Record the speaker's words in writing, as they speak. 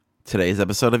Today's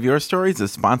episode of Your Stories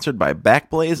is sponsored by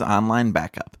Backblaze Online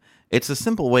Backup. It's a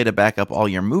simple way to back up all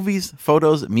your movies,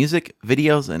 photos, music,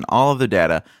 videos, and all of the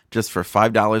data just for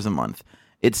 $5 a month.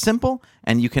 It's simple,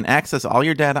 and you can access all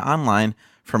your data online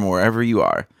from wherever you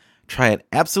are. Try it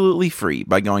absolutely free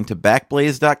by going to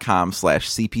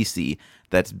backblaze.com/CPC.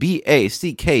 That's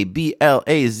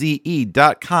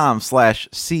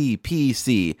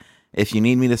BACKBLAZE.com/CPC. If you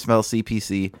need me to spell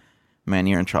CPC, man,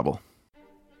 you're in trouble.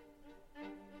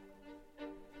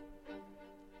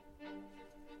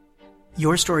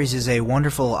 Your Stories is a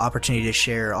wonderful opportunity to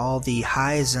share all the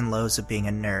highs and lows of being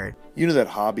a nerd. You know that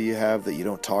hobby you have that you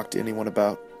don't talk to anyone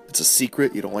about? It's a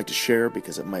secret you don't like to share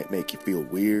because it might make you feel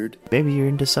weird. Maybe you're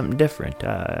into something different.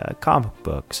 Comic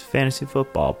books, fantasy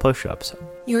football, push-ups.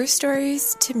 Your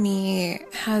Stories, to me,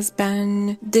 has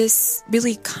been this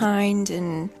really kind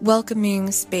and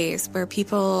welcoming space where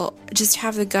people just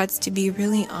have the guts to be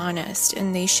really honest,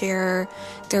 and they share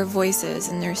their voices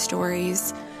and their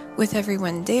stories with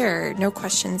everyone there, no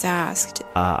questions asked.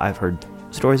 I've heard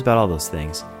stories about all those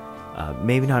things.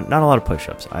 Maybe not a lot of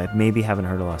push-ups. I maybe haven't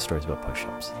heard a lot of stories about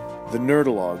push-ups. The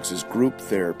Nerdalogs is group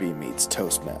therapy meets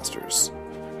Toastmasters.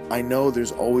 I know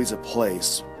there's always a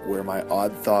place where my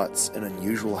odd thoughts and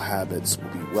unusual habits will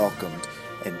be welcomed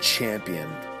and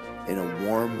championed in a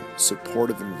warm,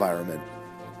 supportive environment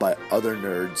by other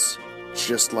nerds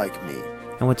just like me.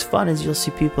 And what's fun is you'll see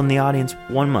people in the audience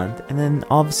 1 month, and then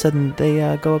all of a sudden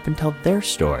they go up and tell their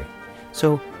story.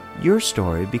 So your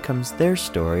story becomes their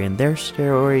story, and their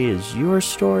story is your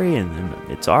story, and then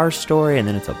it's our story, and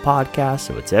then it's a podcast,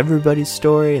 so it's everybody's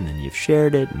story, and then you've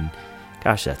shared it, and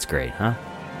gosh, that's great, huh?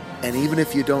 And even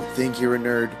if you don't think you're a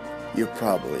nerd, you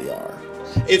probably are.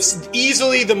 It's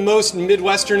easily the most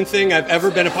Midwestern thing I've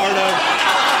ever been a part of.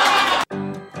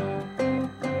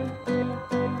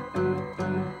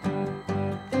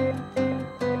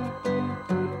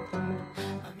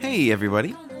 Hey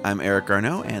everybody, I'm Eric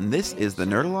Garneau, and this is the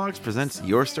Nerdalogs Presents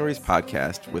Your Stories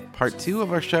podcast with part 2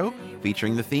 of our show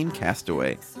featuring the theme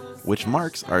Castaway, which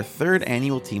marks our 3rd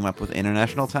annual team-up with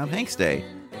International Tom Hanks Day.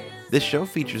 This show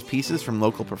features pieces from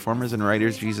local performers and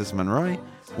writers Jesus Monroy,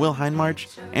 Will Hindmarch,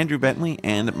 Andrew Bentley,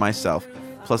 and myself,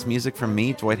 plus music from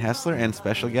me, Dwight Hessler, and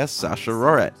special guest Sasha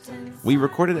Roret. We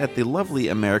recorded at the lovely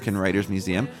American Writers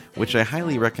Museum, which I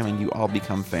highly recommend you all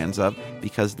become fans of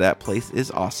because that place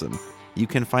is awesome. You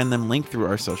can find them linked through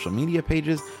our social media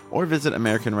pages or visit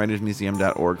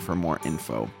AmericanWritersMuseum.org for more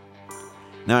info.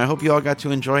 Now, I hope you all got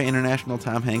to enjoy International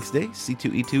Tom Hanks Day,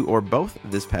 C2E2, or both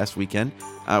this past weekend.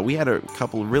 We had a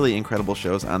couple really incredible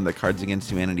shows on the Cards Against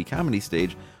Humanity comedy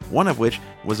stage, one of which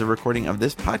was a recording of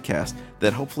this podcast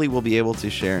that hopefully we'll be able to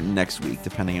share next week,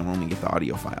 depending on when we get the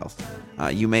audio files.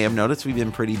 You may have noticed we've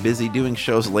been pretty busy doing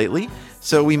shows lately,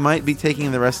 so we might be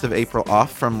taking the rest of April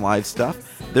off from live stuff.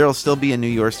 There'll still be a new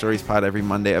Your Stories pod every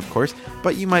Monday, of course,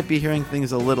 but you might be hearing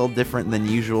things a little different than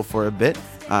usual for a bit.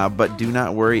 But do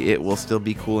not worry, it will still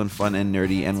be cool and fun and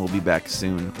nerdy, and we'll be back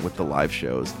soon with the live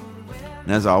shows.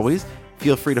 And as always,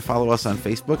 feel free to follow us on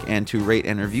Facebook and to rate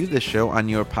and review this show on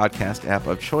your podcast app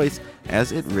of choice,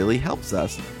 as it really helps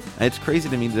us. It's crazy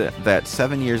to me that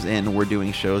 7 years in, we're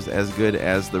doing shows as good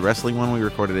as the wrestling one we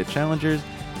recorded at Challengers,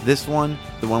 this one,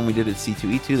 the one we did at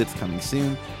C2E2 that's coming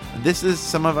soon. This is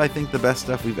some of, I think, the best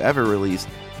stuff we've ever released,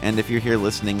 and if you're here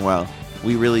listening, well,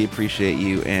 we really appreciate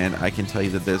you, and I can tell you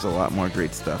that there's a lot more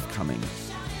great stuff coming.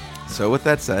 So with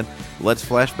that said, let's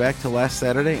flash back to last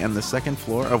Saturday and the second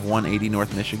floor of 180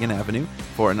 North Michigan Avenue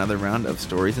for another round of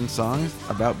stories and songs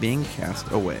about being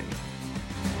cast away.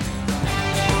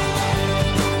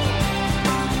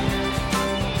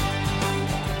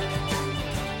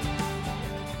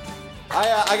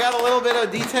 I got a little bit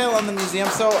of detail on the museum.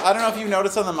 So I don't know if you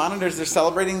noticed on the monitors, they're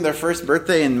celebrating their first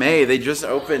birthday in May. They just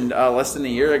opened less than a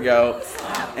year ago.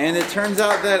 And it turns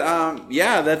out that,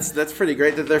 that's pretty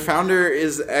great, that their founder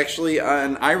is actually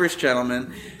an Irish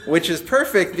gentleman, which is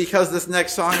perfect because this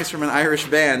next song is from an Irish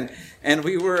band. And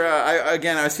we were, I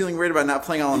was feeling weird about not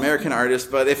playing all American artists,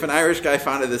 but if an Irish guy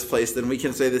founded this place, then we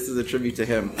can say this is a tribute to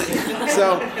him.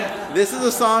 So, this is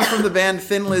a song from the band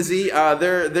Thin Lizzy.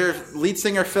 Their lead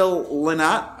singer, Phil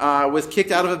Lynott, was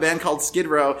kicked out of a band called Skid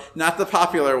Row, not the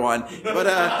popular one, but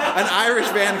an Irish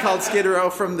band called Skid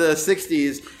Row from the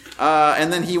 60s.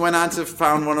 And then he went on to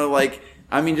found one of,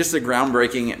 just a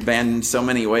groundbreaking band in so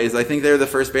many ways. I think they're the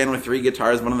first band with 3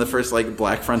 guitars, one of the first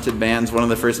black-fronted bands, one of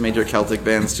the first major Celtic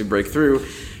bands to break through.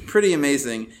 Pretty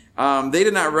amazing. They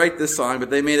did not write this song, but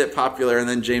they made it popular, and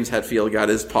then James Hetfield got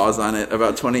his paws on it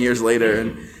about 20 years later,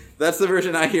 and that's the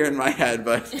version I hear in my head.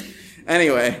 But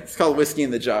anyway, it's called Whiskey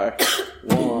in the Jar.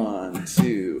 1,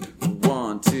 2,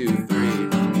 1, 2, 3.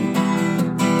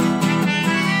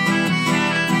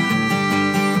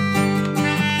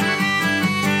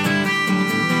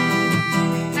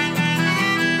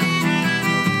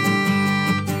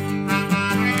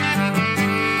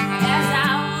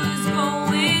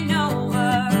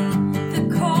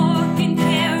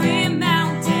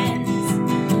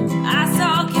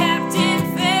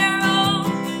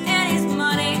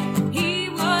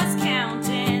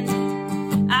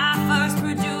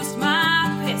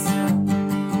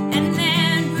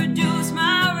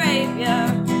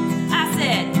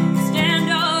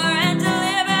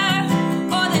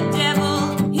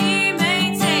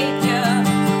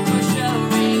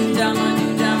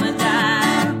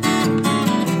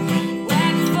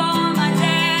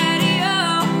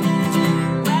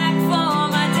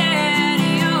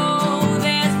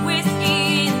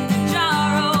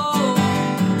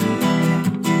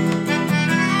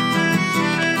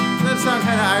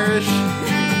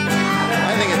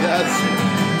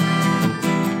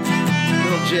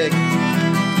 magic.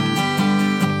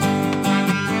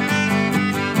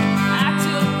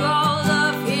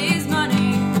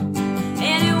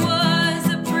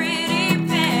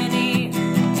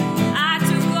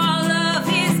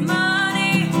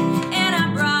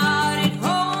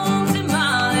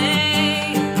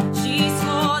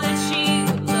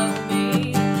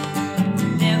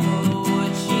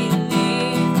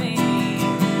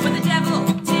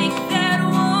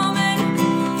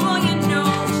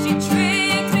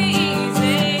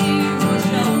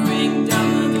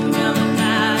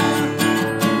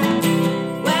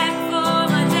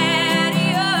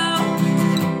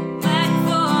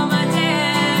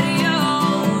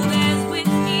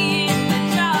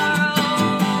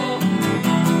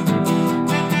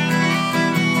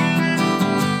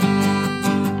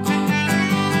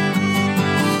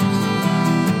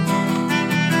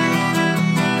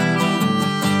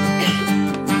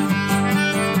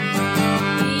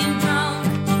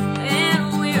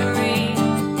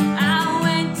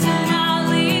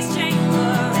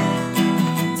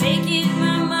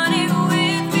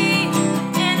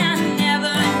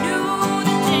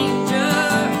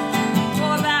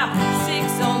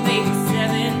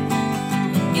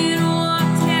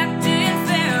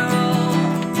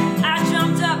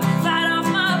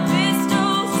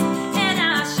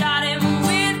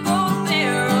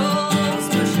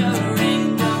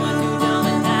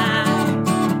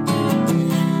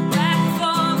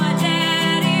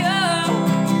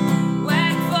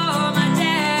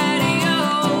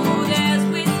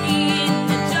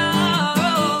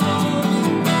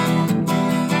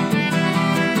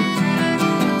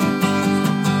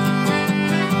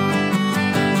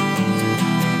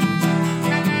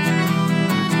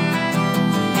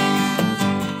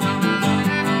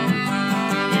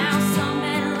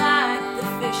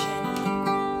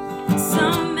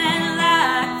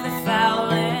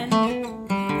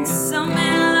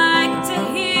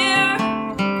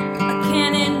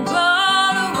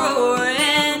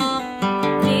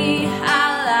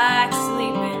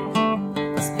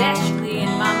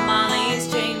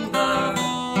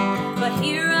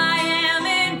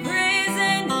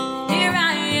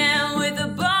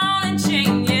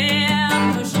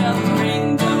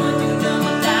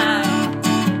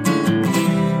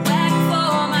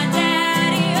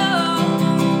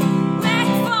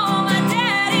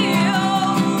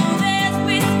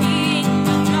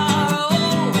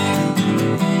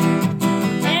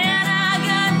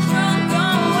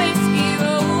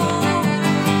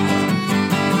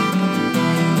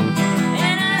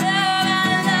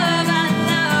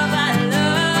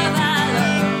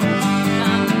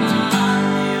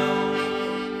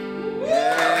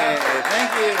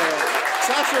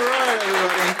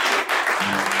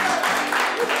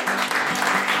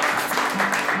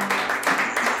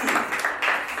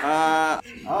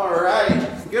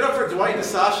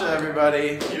 Sasha,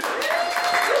 everybody.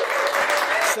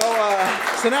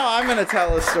 So now I'm going to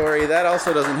tell a story. That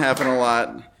also doesn't happen a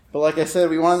lot. But like I said,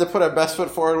 we wanted to put our best foot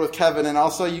forward with Kevin, and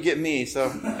also you get me. So,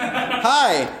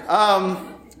 hi.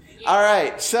 All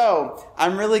right. So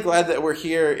I'm really glad that we're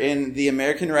here in the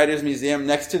American Writers Museum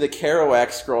next to the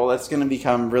Kerouac scroll. That's going to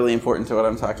become really important to what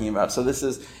I'm talking about. So this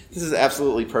is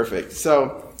absolutely perfect.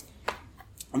 So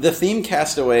the theme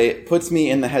Castaway puts me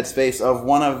in the headspace of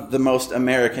one of the most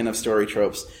American of story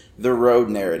tropes, the road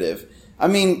narrative. I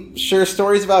mean, sure,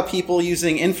 stories about people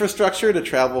using infrastructure to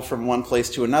travel from one place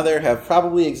to another have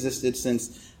probably existed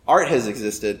since art has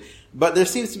existed, but there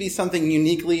seems to be something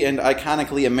uniquely and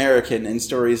iconically American in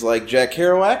stories like Jack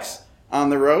Kerouac's On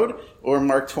the Road, or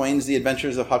Mark Twain's The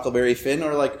Adventures of Huckleberry Finn,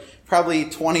 or like probably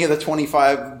 20 of the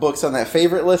 25 books on that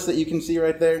favorite list that you can see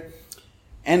right there.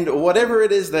 And whatever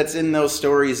it is that's in those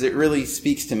stories, it really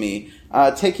speaks to me.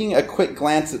 Taking a quick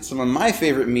glance at some of my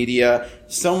favorite media,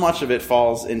 so much of it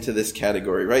falls into this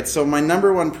category, right? So my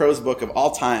number one prose book of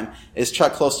all time is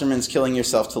Chuck Klosterman's Killing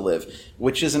Yourself to Live,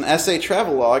 which is an essay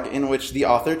travelogue in which the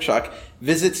author, Chuck,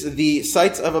 visits the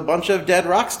sites of a bunch of dead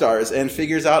rock stars and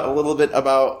figures out a little bit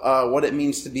about what it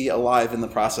means to be alive in the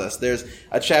process. There's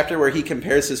a chapter where he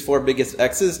compares his 4 biggest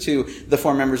exes to the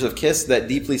 4 members of KISS that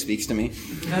deeply speaks to me.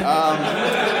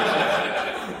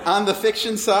 On the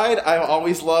fiction side, I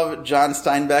always love John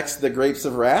Steinbeck's The Grapes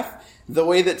of Wrath. The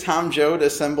way that Tom Joad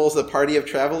assembles a party of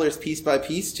travelers piece by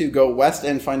piece to go west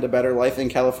and find a better life in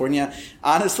California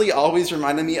honestly always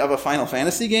reminded me of a Final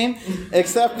Fantasy game,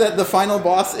 except that the final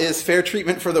boss is fair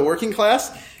treatment for the working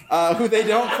class, who they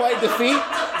don't quite defeat.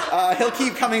 He'll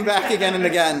keep coming back again and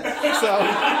again, so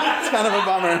it's kind of a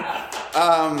bummer.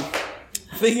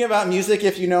 Thinking about music,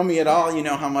 if you know me at all, you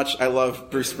know how much I love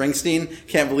Bruce Springsteen.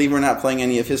 Can't believe we're not playing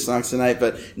any of his songs tonight,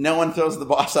 but no one throws the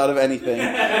boss out of anything.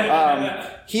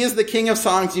 He is the king of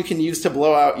songs you can use to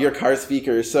blow out your car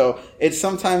speakers. So it's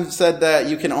sometimes said that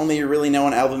you can only really know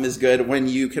an album is good when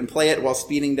you can play it while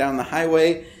speeding down the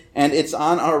highway. And it's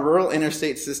on our rural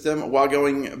interstate system while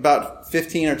going about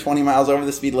 15 or 20 miles over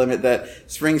the speed limit that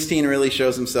Springsteen really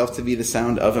shows himself to be the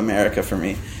sound of America for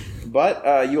me.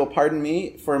 But you will pardon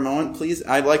me for a moment, please.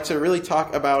 I'd like to really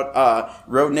talk about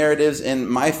road narratives in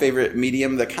my favorite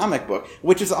medium, the comic book,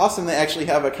 which is awesome. They actually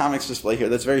have a comics display here.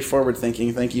 That's very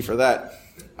forward-thinking. Thank you for that.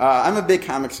 I'm a big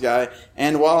comics guy,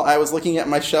 and while I was looking at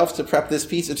my shelf to prep this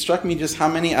piece, it struck me just how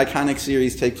many iconic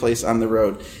series take place on the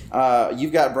road.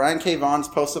 You've got Brian K. Vaughan's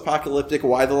post-apocalyptic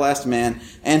Y the Last Man,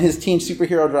 and his teen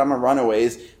superhero drama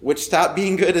Runaways, which stopped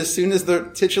being good as soon as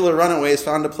the titular Runaways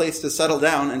found a place to settle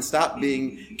down and stopped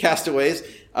being castaways.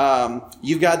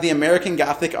 You've got the American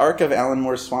Gothic arc of Alan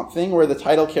Moore's Swamp Thing, where the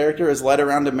title character is led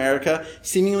around America,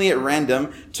 seemingly at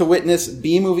random, to witness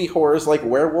B-movie horrors like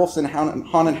werewolves and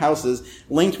haunted houses,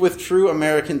 linked with true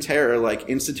American terror like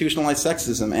institutionalized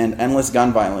sexism and endless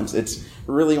gun violence. It's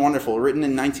really wonderful. Written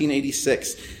in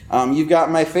 1986. You've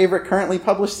got my favorite currently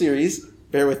published series,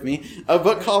 bear with me, a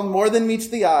book called More Than Meets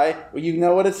the Eye. You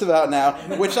know what it's about now,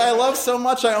 which I love so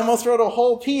much I almost wrote a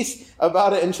whole piece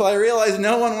about it until I realized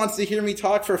no one wants to hear me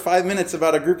talk for 5 minutes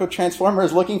about a group of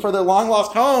Transformers looking for their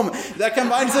long-lost home that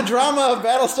combines the drama of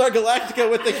Battlestar Galactica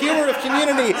with the humor of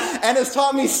Community and has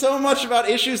taught me so much about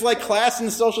issues like class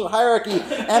and social hierarchy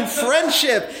and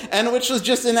friendship, and which was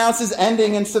just announced as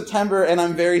ending in September, and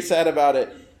I'm very sad about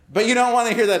it. But you don't want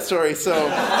to hear that story, so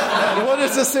we'll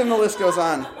just assume the list goes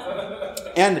on.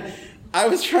 And I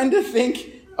was trying to think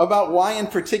about why in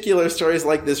particular stories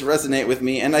like this resonate with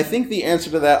me, and I think the answer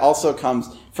to that also comes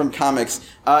from comics.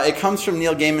 It comes from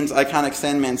Neil Gaiman's iconic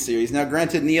Sandman series. Now,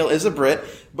 granted, Neil is a Brit,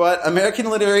 but American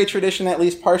literary tradition at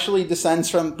least partially descends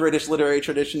from British literary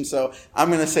tradition, so I'm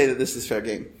going to say that this is fair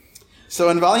game. So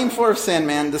in Volume 4 of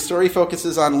Sandman, the story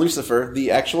focuses on Lucifer,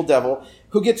 the actual devil,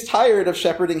 who gets tired of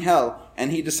shepherding hell,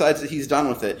 and he decides that he's done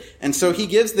with it. And so he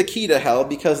gives the key to hell,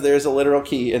 because there's a literal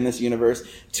key in this universe,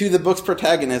 to the book's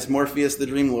protagonist, Morpheus the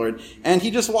Dream Lord, and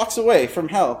he just walks away from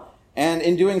hell. And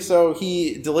in doing so,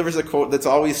 he delivers a quote that's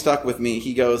always stuck with me.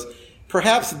 He goes,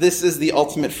 "Perhaps this is the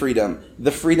ultimate freedom,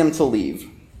 the freedom to leave."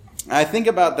 I think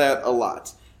about that a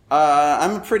lot.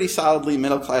 I'm a pretty solidly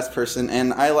middle-class person,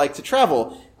 and I like to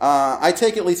travel. I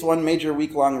take at least one major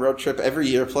week-long road trip every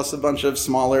year, plus a bunch of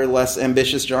smaller, less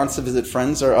ambitious jaunts to visit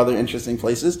friends or other interesting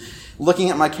places. Looking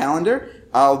at my calendar,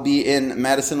 I'll be in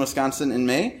Madison, Wisconsin in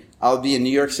May. I'll be in New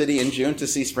York City in June to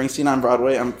see Springsteen on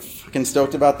Broadway. I'm fucking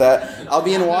stoked about that. I'll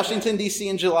be in Washington, D.C.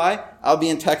 in July. I'll be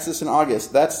in Texas in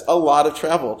August. That's a lot of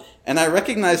travel. And I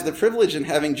recognize the privilege in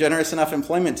having generous enough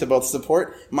employment to both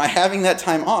support my having that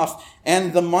time off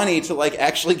and the money to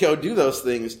actually go do those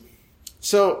things.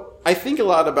 So I think a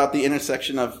lot about the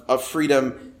intersection of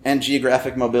freedom and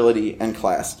geographic mobility and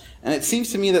class. And it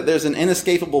seems to me that there's an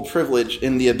inescapable privilege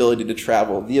in the ability to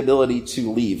travel, the ability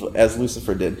to leave, as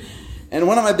Lucifer did. And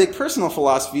one of my big personal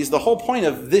philosophies, the whole point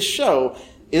of this show,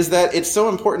 is that it's so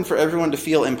important for everyone to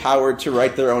feel empowered to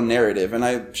write their own narrative. And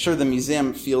I'm sure the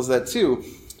museum feels that too.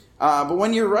 But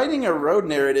when you're writing a road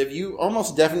narrative, you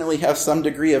almost definitely have some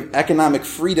degree of economic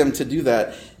freedom to do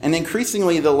that. And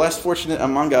increasingly, the less fortunate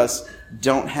among us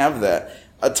don't have that.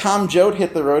 Tom Joad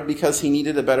hit the road because he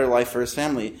needed a better life for his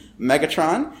family.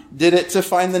 Megatron did it to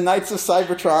find the Knights of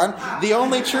Cybertron, the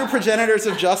only true progenitors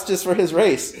of justice for his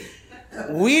race.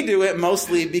 We do it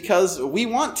mostly because we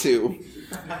want to.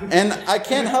 And I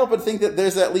can't help but think that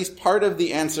there's at least part of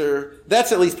the answer,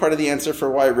 that's at least part of the answer for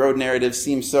why road narratives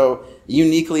seem so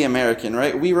uniquely American,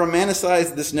 right? We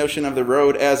romanticize this notion of the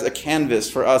road as a canvas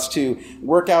for us to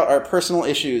work out our personal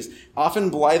issues, often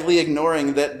blithely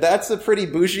ignoring that that's a pretty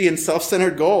bougie and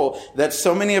self-centered goal that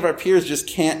so many of our peers just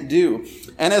can't do.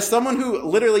 And as someone who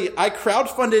I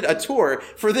crowdfunded a tour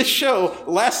for this show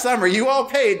last summer, you all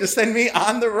paid to send me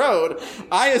on the road.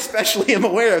 I especially am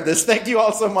aware of this. Thank you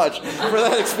all so much for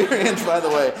that experience, by the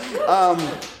way.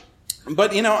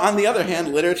 But, on the other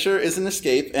hand, literature is an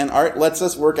escape, and art lets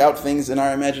us work out things in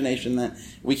our imagination that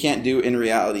we can't do in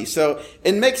reality. So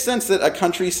it makes sense that a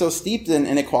country so steeped in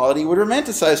inequality would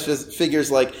romanticize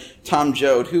figures like Tom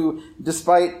Joad, who,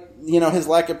 despite his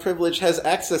lack of privilege, has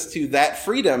access to that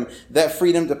freedom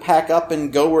to pack up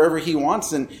and go wherever he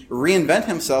wants and reinvent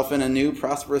himself in a new,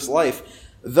 prosperous life.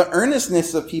 The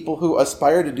earnestness of people who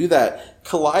aspire to do that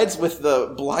collides with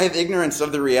the blithe ignorance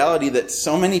of the reality that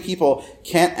so many people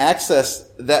can't access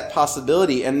that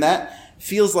possibility, and that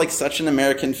feels like such an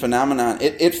American phenomenon.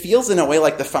 It feels in a way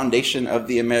like the foundation of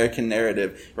the American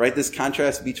narrative, right? This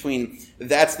contrast between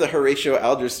that's the Horatio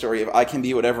Alger story of I can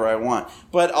be whatever I want,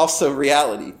 but also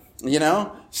reality, you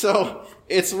know? So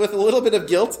it's with a little bit of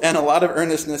guilt and a lot of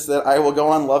earnestness that I will go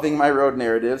on loving my road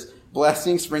narratives,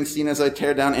 blasting Springsteen as I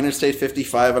tear down Interstate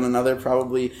 55 on another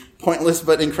probably pointless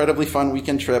but incredibly fun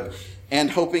weekend trip, and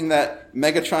hoping that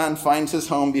Megatron finds his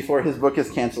home before his book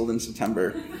is canceled in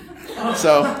September.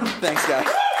 So, thanks, guys.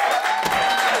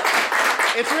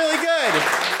 It's really good.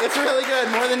 It's really good.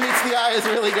 More Than Meets the Eye is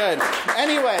really good.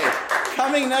 Anyway,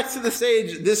 coming next to the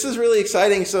stage, this is really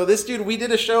exciting. So this dude, we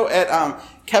did a show at,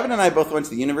 Kevin and I both went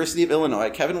to the University of Illinois.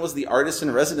 Kevin was the artist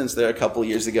in residence there a couple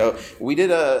years ago. We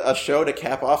did a show to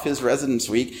cap off his residence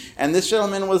week, and this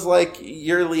gentleman was like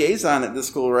your liaison at the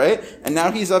school, right? And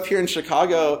now he's up here in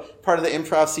Chicago, part of the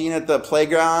improv scene at the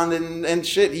playground and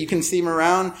shit. You can see him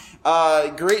around.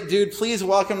 Great dude. Please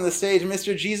welcome to the stage,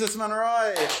 Mr. Jesus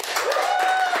Monroy.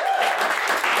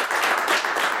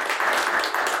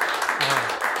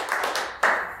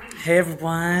 Hey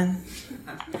everyone,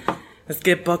 let's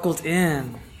get buckled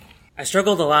in. I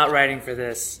struggled a lot writing for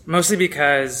this, mostly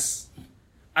because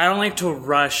I don't like to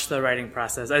rush the writing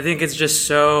process. I think it's just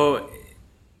so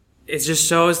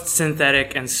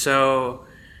synthetic and so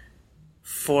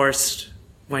forced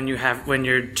when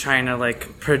you're trying to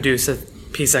like produce a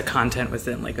piece of content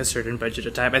within like a certain budget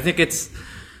of time. I think it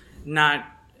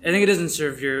doesn't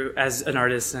serve you as an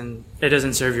artist, and it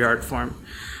doesn't serve your art form.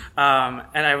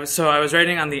 And I was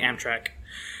writing on the Amtrak,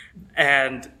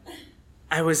 and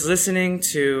I was listening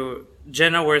to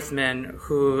Jenna Worthman,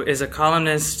 who is a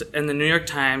columnist in the New York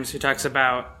Times, who talks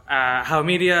about how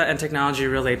media and technology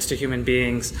relates to human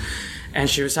beings. And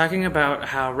she was talking about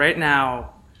how right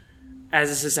now,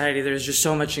 as a society, there's just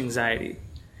so much anxiety.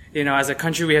 You know, as a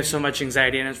country, we have so much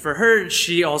anxiety. And for her,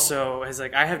 she also is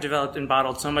like, I have developed and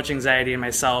bottled so much anxiety in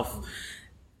myself.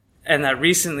 And that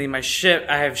recently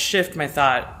I have shifted my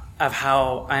thought of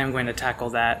how I am going to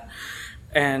tackle that.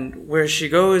 And where she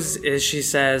goes is she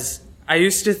says, I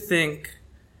used to think,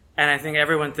 and I think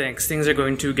everyone thinks, things are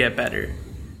going to get better.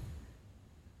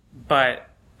 But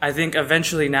I think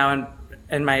eventually now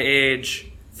in my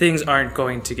age, things aren't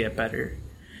going to get better.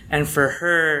 And for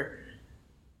her,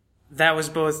 that was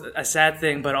both a sad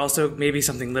thing, but also maybe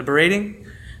something liberating.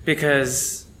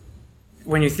 Because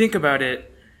when you think about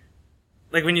it,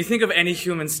 like when you think of any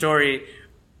human story,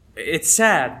 it's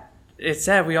sad. It's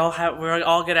sad. We're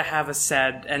all gonna have a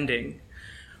sad ending,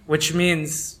 which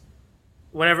means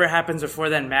whatever happens before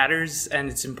then matters, and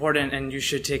it's important, and you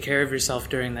should take care of yourself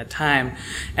during that time.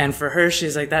 And for her,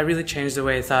 she's like, that really changed the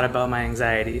way I thought about my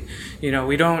anxiety. You know,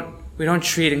 we don't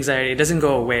treat anxiety. It doesn't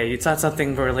go away. It's not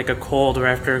something where like a cold or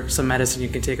after some medicine you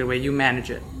can take it away. You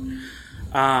manage it.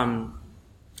 And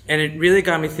it really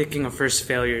got me thinking of first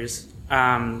failures.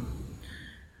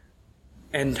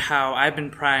 And how I've been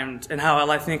primed, and how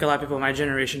I think a lot of people in my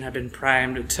generation have been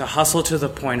primed to hustle to the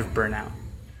point of burnout.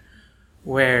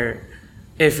 Where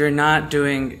if you're not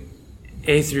doing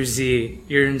A through Z,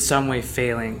 you're in some way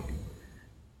failing.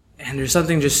 And there's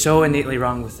something just so innately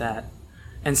wrong with that.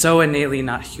 And so innately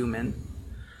not human.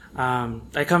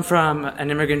 I come from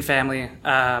an immigrant family.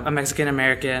 I'm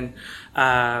Mexican-American.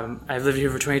 I've lived here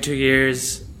for 22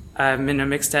 years. I'm in a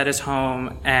mixed status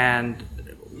home, and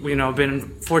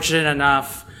been fortunate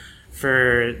enough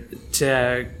to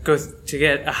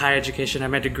get a high education. I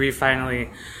have my degree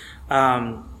finally.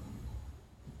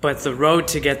 But the road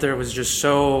to get there was just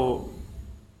so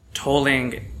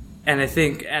tolling.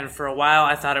 And for a while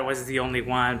I thought it was the only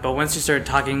one. But once you start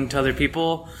talking to other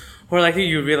people who are like you,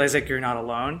 you realize like you're not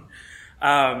alone.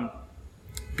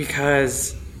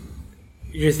 Because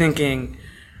you're thinking,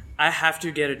 I have to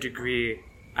get a degree.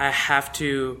 I have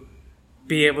to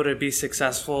be able to be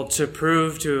successful to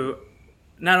prove to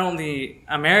not only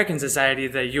American society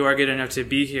that you are good enough to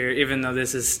be here, even though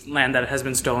this is land that has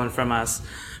been stolen from us,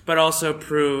 but also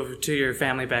prove to your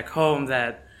family back home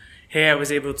that, hey, I was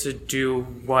able to do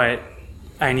what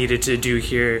I needed to do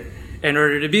here in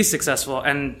order to be successful.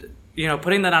 And,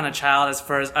 putting that on a child as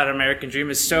far as an American dream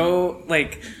is so,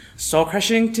 soul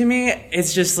crushing to me.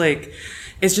 It's just like,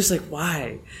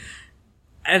 why?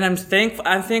 And I'm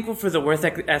thankful for the work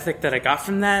ethic that I got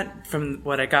from that, from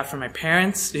what I got from my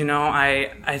parents.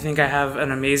 I think I have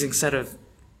an amazing set of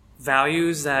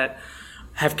values that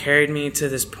have carried me to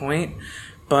this point,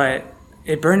 but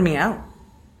it burned me out.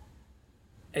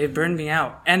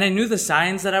 And I knew the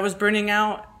signs that I was burning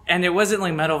out, and it wasn't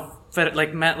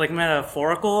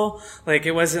metaphorical. Like,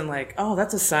 it wasn't like, oh,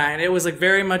 that's a sign. It was like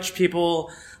very much people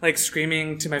like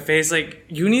screaming to my face, like,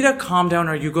 you need to calm down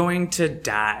or you're going to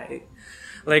die.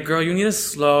 Like, girl, you need to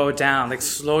slow down, like,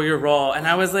 slow your roll. And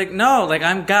I was like, no, like,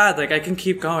 I'm God, like, I can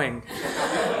keep going.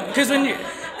 Because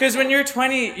when you're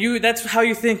 20, that's how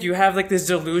you think. You have, like, this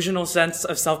delusional sense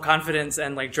of self-confidence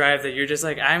and, like, drive that you're just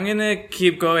like, I'm gonna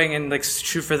keep going and, like,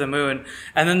 shoot for the moon.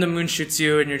 And then the moon shoots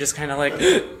you and you're just kind of like,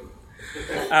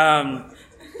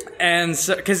 and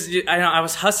so, because I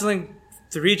was hustling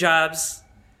 3 jobs,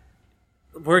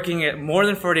 working at more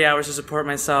than 40 hours to support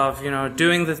myself,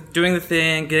 doing the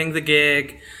thing, getting the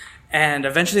gig, and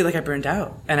eventually, like, I burned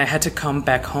out, and I had to come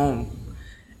back home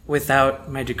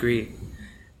without my degree,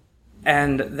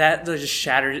 and that just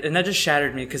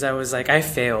shattered me, because I was like, I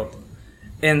failed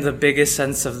in the biggest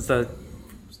sense of the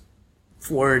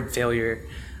word failure,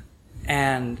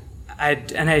 there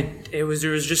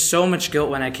was just so much guilt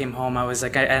when I came home. I was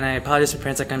like, I apologized to my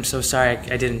parents, like, I'm so sorry,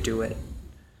 I didn't do it.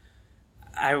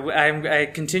 I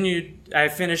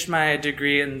finished my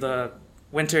degree in the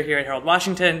winter here at Harold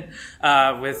Washington,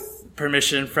 with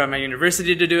permission from my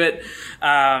university to do it.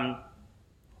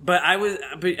 But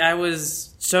I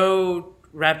was so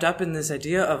wrapped up in this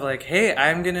idea of like, hey,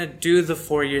 I'm going to do the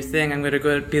 4-year thing. I'm going to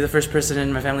go be the first person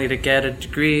in my family to get a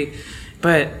degree.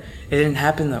 But it didn't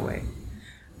happen that way.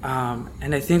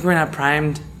 And I think we're not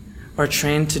primed or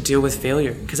trained to deal with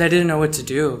failure, because I didn't know what to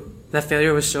do. That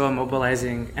failure was so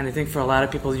immobilizing. And I think for a lot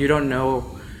of people, you don't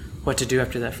know what to do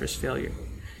after that first failure.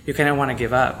 You kind of want to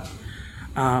give up.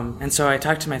 And so I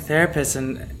talked to my therapist,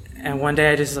 and one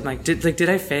day I'm like, did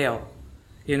I fail?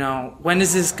 When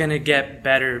is this going to get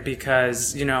better?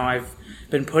 Because, I've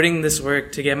been putting this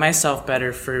work to get myself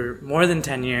better for more than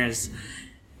 10 years,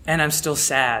 and I'm still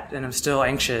sad, and I'm still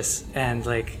anxious, and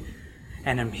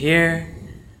I'm here.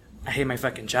 I hate my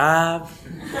fucking job.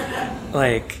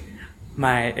 Like,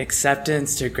 my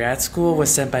acceptance to grad school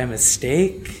was sent by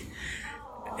mistake.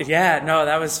 Yeah, no,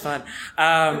 that was fun.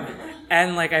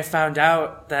 And I found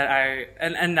out that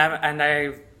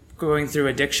I going through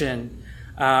addiction,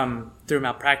 through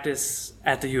malpractice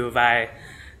at the U of I,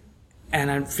 and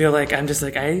I feel like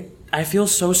I feel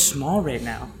so small right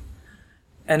now,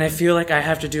 and I feel like I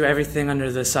have to do everything under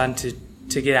the sun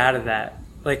to get out of that,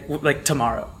 like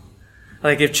tomorrow,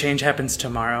 like if change happens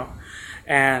tomorrow.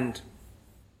 And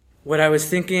what I was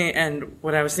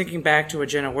thinking back to what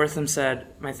Jenna Wortham said,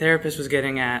 my therapist was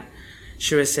getting at,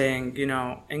 she was saying,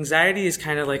 anxiety is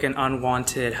kind of like an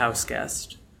unwanted house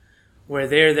guest, where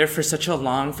they're there for such a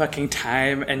long fucking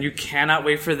time and you cannot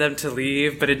wait for them to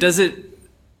leave, but it doesn't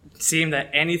seem that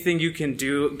anything you can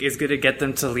do is going to get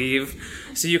them to leave.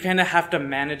 So you kind of have to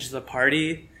manage the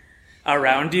party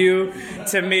around you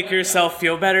to make yourself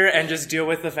feel better and just deal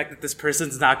with the fact that this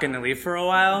person's not going to leave for a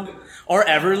while or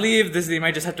ever leave. They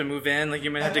might just have to move in, like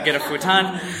you might have to get a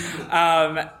futon.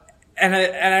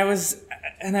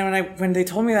 When they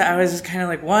told me that, I was just kind of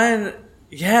like, one,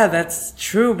 yeah, that's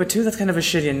true, but two, that's kind of a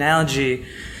shitty analogy.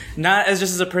 Not as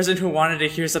just as a person who wanted to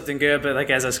hear something good, but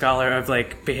as a scholar of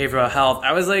behavioral health,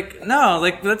 I was like, no,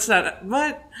 that's not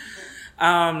what.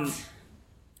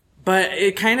 But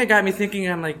it kind of got me thinking.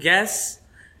 I'm like, yes,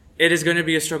 it is going to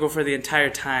be a struggle for the entire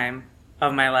time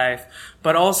of my life,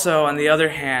 but also on the other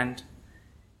hand,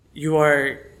 it's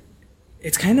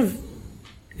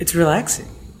relaxing.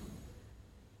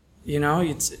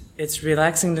 It's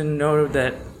relaxing to know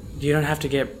that you don't have to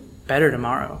get better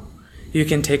tomorrow. You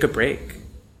can take a break.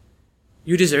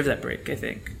 You deserve that break, I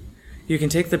think. You can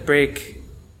take the break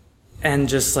and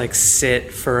just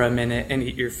sit for a minute and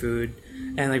eat your food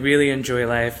and really enjoy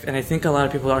life. And I think a lot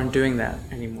of people aren't doing that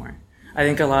anymore. I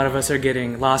think a lot of us are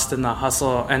getting lost in the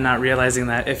hustle and not realizing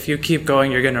that if you keep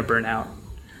going, you're going to burn out,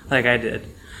 like I did.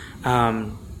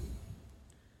 And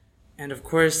of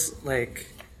course, I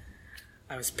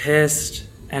was pissed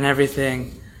and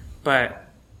everything, but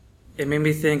it made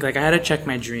me think, I had to check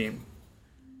my dream.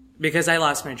 Because I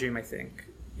lost my dream, I think.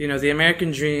 The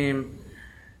American dream,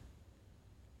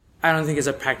 I don't think is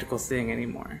a practical thing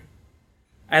anymore.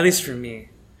 At least for me.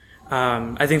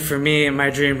 I think for me, my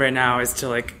dream right now is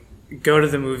to, go to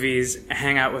the movies,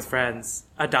 hang out with friends,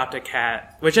 adopt a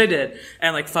cat, which I did,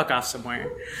 and, fuck off somewhere.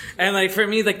 And, for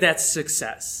me, that's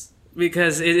success.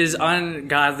 Because it is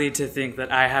ungodly to think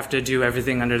that I have to do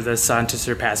everything under the sun to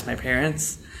surpass my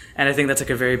parents. And I think that's,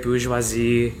 a very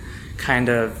bourgeoisie kind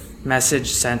of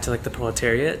message sent to, the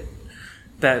proletariat.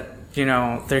 That,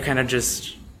 they're kind of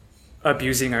just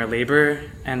abusing our labor,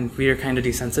 and we are kind of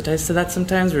desensitized to that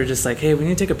sometimes. We're just hey, we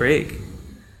need to take a break.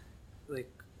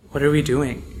 What are we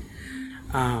doing?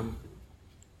 And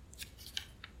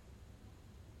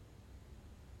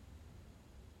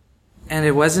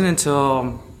it wasn't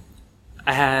until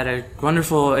I had a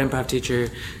wonderful improv teacher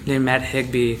named Matt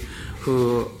Higbee,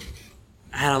 who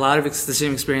had a lot of the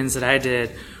same experience that I did,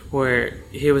 where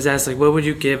he was asked, like, what would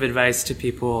you give advice to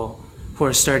people who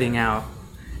are starting out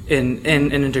in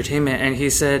entertainment? And he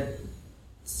said,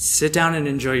 sit down and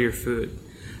enjoy your food.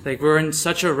 Like, we're in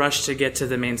such a rush to get to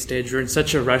the main stage. We're in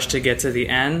such a rush to get to the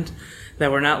end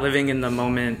that we're not living in the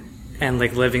moment and,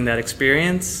 like, living that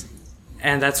experience.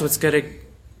 And that's what's going to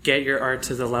get your art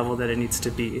to the level that it needs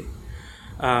to be.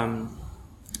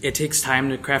 It takes time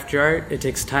to craft your art. It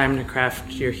takes time to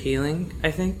craft your healing, I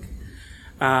think.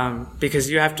 Because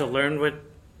you have to learn what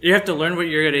you're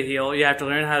going to heal. You have to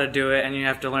learn how to do it, and you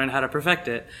have to learn how to perfect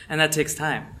it. And that takes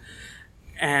time.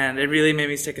 And it really made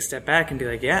me take a step back and be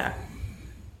like, yeah,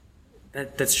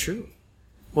 that's true.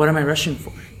 What am I rushing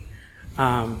for?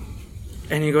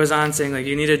 And he goes on saying, like,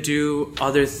 you need to do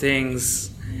other things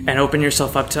and open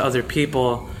yourself up to other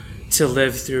people to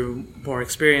live through more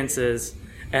experiences.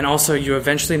 And also, you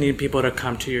eventually need people to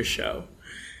come to your show.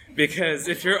 Because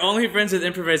if you're only friends with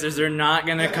improvisers, they're not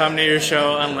going to come to your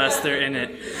show unless they're in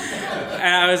it. And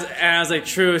I was like,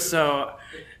 true. So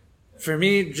for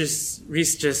me,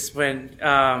 Reese, when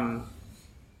I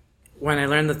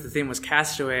learned that the theme was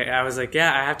Castaway, I was like,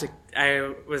 I had to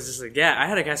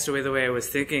cast away the way I was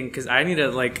thinking, because I need to,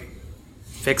 like,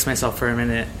 fix myself for a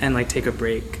minute and, like, take a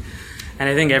break. And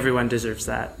I think everyone deserves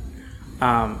that,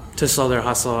 to slow their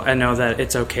hustle and know that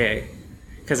it's okay.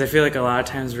 Because I feel like a lot of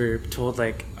times we're told,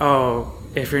 like, oh,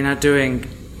 if you're not doing,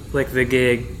 like, the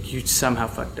gig, you somehow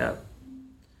fucked up.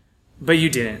 But you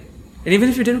didn't. And even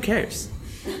if you did, who cares?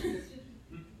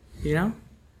 You know?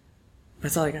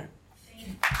 That's all I got.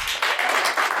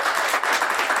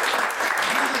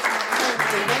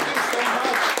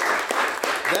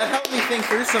 That helped me think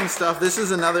through some stuff. This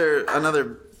is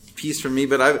another piece for me,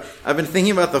 but I've been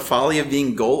thinking about the folly of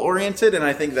being goal oriented, and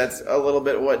I think that's a little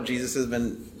bit what Jesus has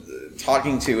been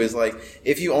talking to, is like,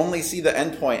 if you only see the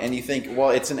end point and you think, well,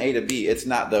 it's an A to B, it's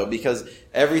not, though, because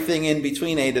everything in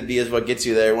between A to B is what gets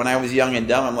you there. When I was young and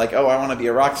dumb, I'm like, oh, I want to be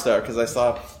a rock star, because I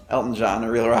saw Elton John, a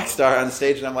real rock star, on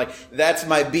stage, and I'm like, that's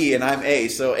my B and I'm A,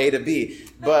 so A to B.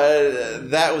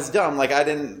 But that was dumb. Like,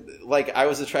 I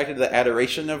was attracted to the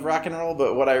adoration of rock and roll,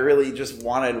 but what I really just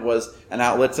wanted was an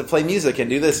outlet to play music and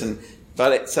do this. And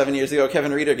about 7 years ago,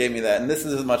 Kevin Reeder gave me that, and this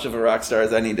is as much of a rock star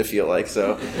as I need to feel like.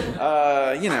 So,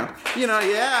 yeah.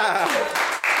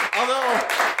 Although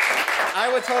I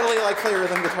would totally, like, play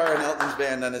rhythm guitar in Elton's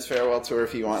band on his farewell tour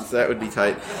if he wants. That would be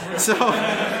tight. So,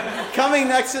 coming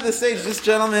next to the stage, this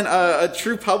gentleman, a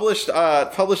true published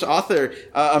author,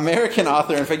 American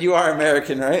author. In fact, you are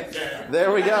American, right? Yeah.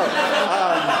 There we go.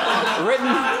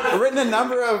 Written a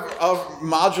number of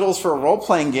modules for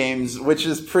role-playing games, which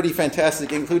is pretty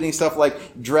fantastic, including stuff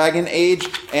like Dragon Age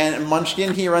and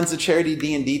Munchkin. He runs a charity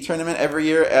D&D tournament every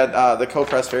year at the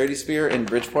Co-Prosperity Sphere in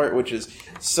Bridgeport, which is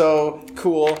so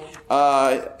cool.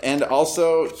 And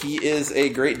also, he is a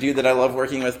great dude that I love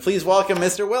working with. Please welcome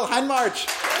Mr. Will Hindmarch.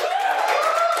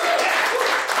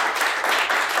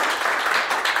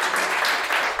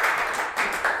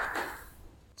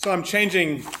 So I'm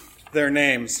changing their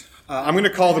names. I'm going to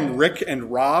call them Rick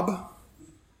and Rob.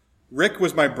 Rick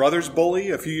was my brother's bully,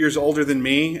 a few years older than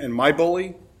me, and my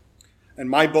bully. And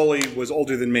my bully was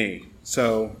older than me.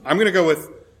 So I'm going to go with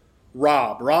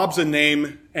Rob. Rob's a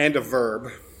name and a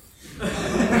verb.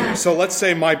 So let's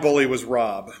say my bully was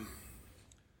Rob.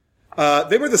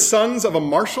 They were the sons of a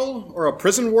marshal or a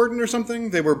prison warden or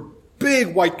something. They were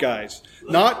big white guys.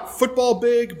 Not football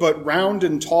big, but round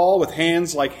and tall with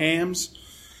hands like hams.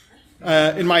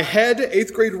 In my head,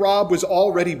 8th grade Rob was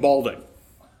already balding.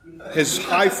 His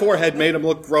high forehead made him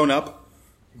look grown up,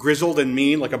 grizzled and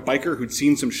mean, like a biker who'd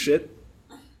seen some shit.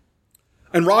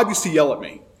 And Rob used to yell at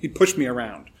me. He'd push me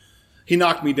around. He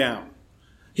knocked me down.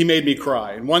 He made me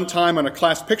cry. And one time on a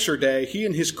class picture day, he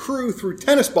and his crew threw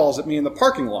tennis balls at me in the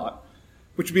parking lot,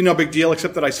 which would be no big deal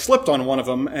except that I slipped on one of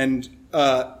them and,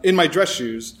 in my dress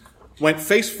shoes, went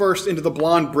face first into the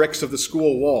blonde bricks of the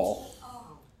school wall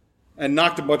and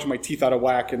knocked a bunch of my teeth out of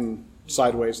whack and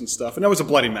sideways and stuff. And that was a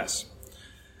bloody mess.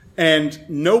 And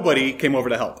nobody came over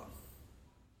to help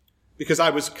because I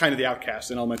was kind of the outcast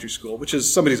in elementary school, which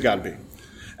is somebody's got to be.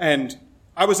 And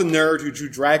I was a nerd who drew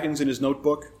dragons in his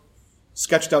notebook,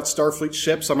 sketched out Starfleet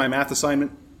ships on my math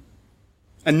assignment,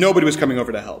 and nobody was coming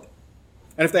over to help.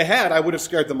 And if they had, I would have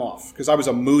scared them off because I was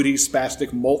a moody,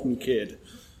 spastic, molten kid.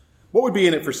 What would be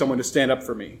in it for someone to stand up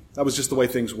for me? That was just the way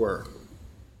things were.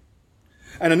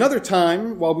 And another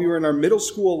time, while we were in our middle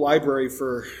school library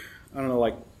for, I don't know,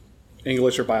 like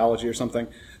English or biology or something,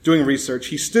 doing research,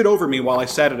 he stood over me while I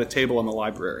sat at a table in the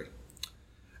library.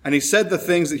 And he said the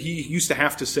things that he used to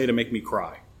have to say to make me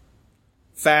cry.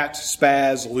 Fat,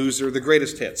 spaz, loser, the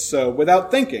greatest hits. So without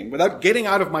thinking, without getting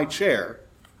out of my chair,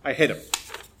 I hit him.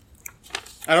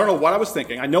 I don't know what I was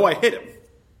thinking. I know I hit him.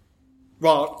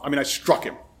 Well, I struck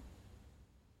him.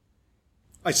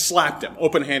 I slapped him,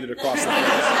 open-handed across the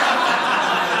face.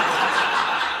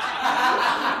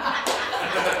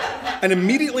 And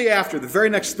immediately after, the very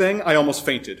next thing, I almost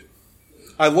fainted.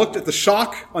 I looked at the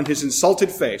shock on his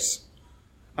insulted face,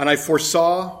 and I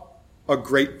foresaw a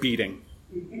great beating.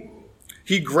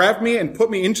 He grabbed me and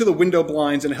put me into the window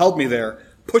blinds and held me there,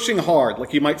 pushing hard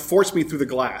like he might force me through the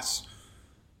glass,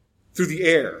 through the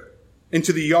air,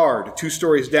 into the yard 2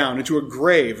 stories down, into a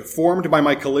grave formed by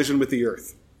my collision with the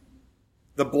earth.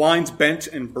 The blinds bent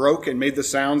and broke and made the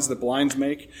sounds that blinds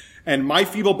make, and my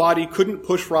feeble body couldn't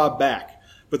push Rob back,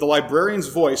 but the librarian's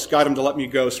voice got him to let me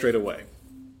go straight away.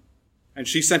 And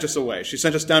she sent us away. She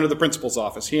sent us down to the principal's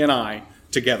office, he and I,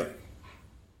 together.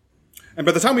 And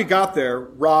by the time we got there,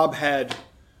 Rob had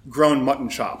grown mutton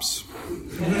chops.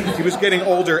 He was getting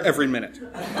older every minute.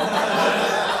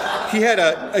 He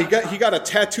got a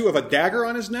tattoo of a dagger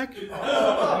on his neck,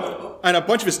 and a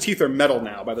bunch of his teeth are metal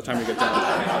now by the time we get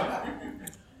down.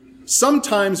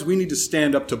 Sometimes we need to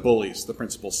stand up to bullies, the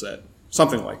principal said.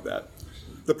 Something like that.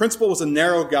 The principal was a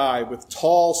narrow guy with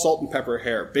tall salt and pepper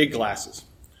hair, big glasses.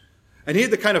 And he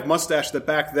had the kind of mustache that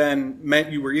back then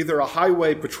meant you were either a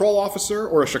highway patrol officer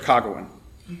or a Chicagoan.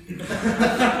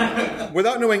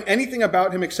 Without knowing anything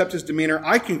about him except his demeanor,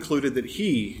 I concluded that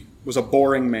he was a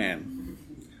boring man.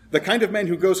 The kind of man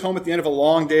who goes home at the end of a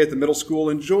long day at the middle school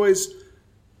and enjoys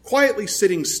quietly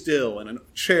sitting still in a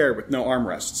chair with no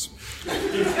armrests.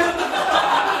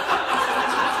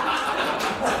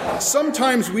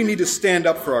 Sometimes we need to stand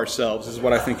up for ourselves, is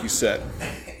what I think you said.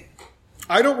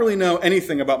 I don't really know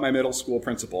anything about my middle school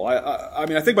principal. I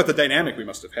think about the dynamic we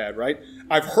must have had, right?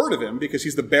 I've heard of him because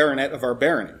he's the baronet of our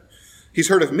barony. He's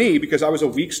heard of me because I was a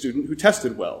weak student who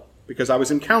tested well, because I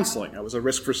was in counseling. I was a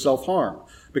risk for self-harm,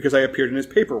 because I appeared in his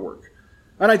paperwork.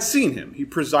 And I'd seen him. He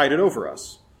presided over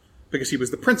us because he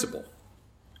was the principal.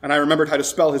 And I remembered how to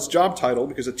spell his job title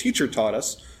because a teacher taught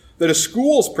us that a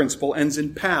school's principal ends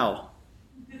in pal,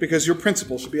 because your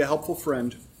principal should be a helpful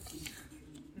friend.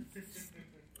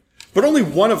 But only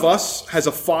one of us has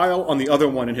a file on the other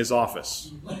one in his office.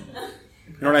 You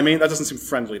know what I mean? That doesn't seem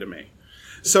friendly to me.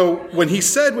 So when he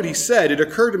said what he said, it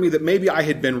occurred to me that maybe I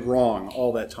had been wrong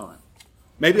all that time.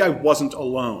 Maybe I wasn't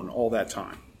alone all that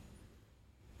time.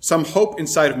 Some hope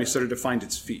inside of me started to find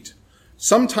its feet.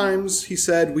 Sometimes, he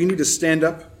said, we need to stand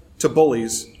up to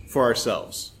bullies for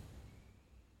ourselves.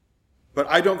 But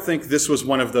I don't think this was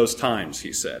one of those times,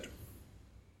 he said.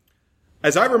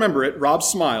 As I remember it, Rob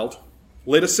smiled,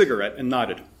 lit a cigarette, and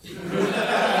nodded.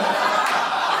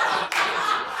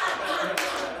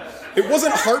 It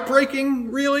wasn't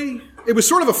heartbreaking, really. It was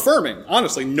sort of affirming.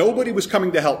 Honestly, nobody was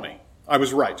coming to help me. I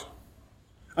was right.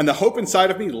 And the hope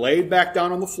inside of me laid back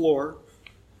down on the floor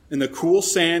in the cool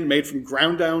sand made from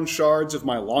ground-down shards of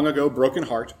my long-ago broken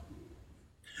heart.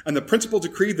 And the principal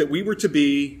decreed that we were to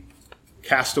be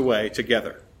cast away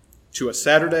together to a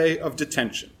Saturday of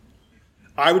detention.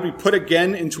 I would be put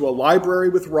again into a library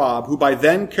with Rob, who by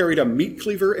then carried a meat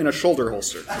cleaver in a shoulder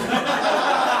holster.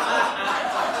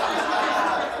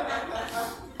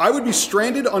 I would be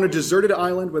stranded on a deserted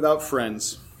island without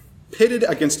friends, pitted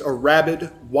against a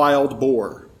rabid wild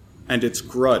boar and its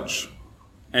grudge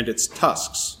and its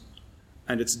tusks,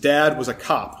 and its dad was a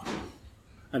cop,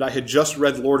 and I had just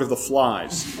read Lord of the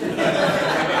Flies.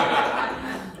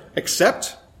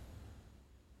 Except,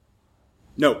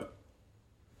 nope.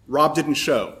 Rob didn't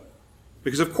show,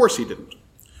 because of course he didn't.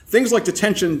 Things like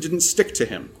detention didn't stick to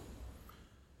him.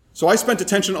 So I spent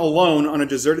detention alone on a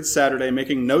deserted Saturday,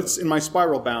 making notes in my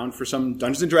spiral bound for some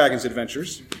Dungeons & Dragons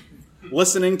adventures,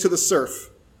 listening to the surf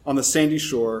on the sandy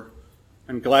shore,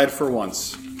 and glad for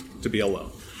once to be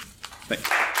alone. Thank you.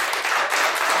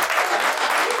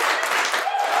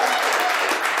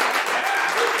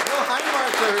 Will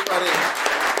Hindmarch, everybody.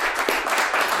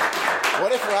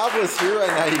 What if Rob was here right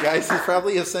now, you guys? He's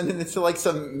probably ascended into like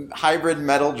some hybrid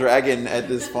metal dragon at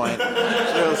this point.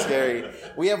 So scary.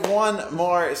 We have one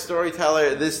more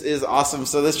storyteller. This is awesome.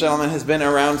 So this gentleman has been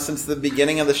around since the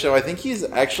beginning of the show. I think he's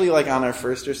actually like on our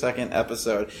first or second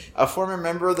episode. A former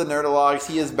member of the Nerdalogs.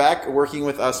 He is back working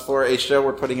with us for a show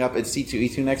we're putting up at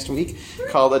C2E2 next week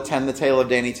called Attend the Tale of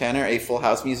Danny Tanner, a Full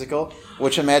House musical,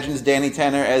 which imagines Danny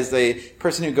Tanner as a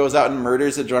person who goes out and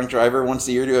murders a drunk driver once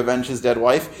a year to avenge his dead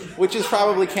wife, which is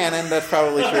probably canon. That's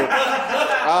probably true.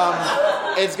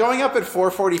 It's going up at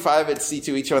 4:45 at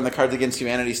C2E2 on the Cards Against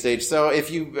Humanity stage. So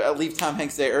if you leave Tom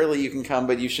Hanks Day early, you can come,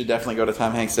 but you should definitely go to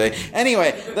Tom Hanks Day.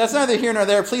 Anyway, that's neither here nor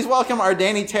there. Please welcome our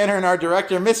Danny Tanner and our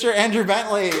director, Mr. Andrew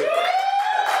Bentley.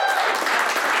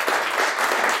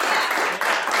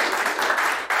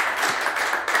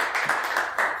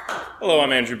 Hello,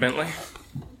 I'm Andrew Bentley.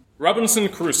 Robinson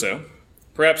Crusoe,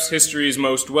 perhaps history's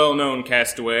most well-known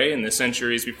castaway in the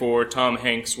centuries before Tom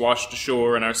Hanks washed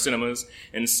ashore in our cinemas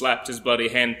and slapped his bloody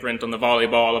handprint on the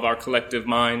volleyball of our collective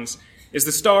minds, is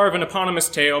the star of an eponymous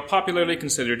tale popularly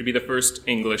considered to be the first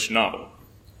English novel.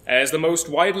 As the most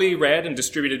widely read and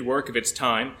distributed work of its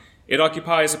time, it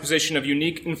occupies a position of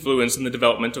unique influence in the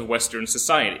development of Western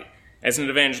society, as an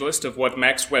evangelist of what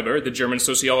Max Weber, the German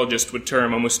sociologist, would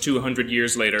term almost 200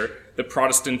 years later, the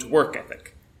Protestant work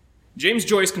ethic. James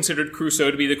Joyce considered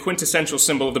Crusoe to be the quintessential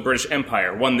symbol of the British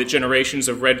Empire, one that generations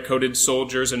of red-coated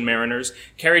soldiers and mariners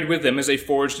carried with them as they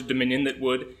forged a dominion that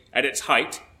would, at its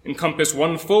height, encompass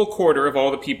 1/4 of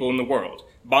all the people in the world,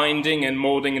 binding and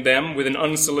molding them with an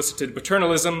unsolicited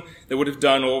paternalism that would have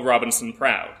done old Robinson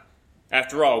proud.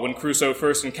 After all, when Crusoe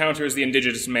first encounters the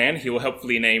indigenous man he will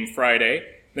helpfully name Friday,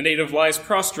 the native lies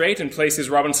prostrate and places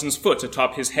Robinson's foot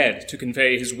atop his head to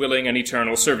convey his willing and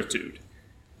eternal servitude.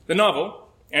 The novel,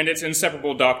 and its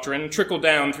inseparable doctrine, trickle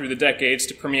down through the decades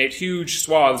to permeate huge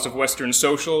swaths of Western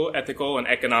social, ethical, and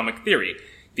economic theory.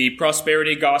 The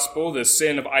prosperity gospel, the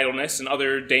sin of idleness, and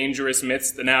other dangerous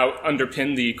myths that now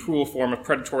underpin the cruel form of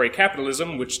predatory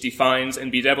capitalism which defines and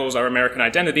bedevils our American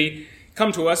identity,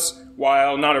 come to us,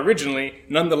 while not originally,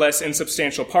 nonetheless in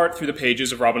substantial part through the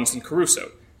pages of Robinson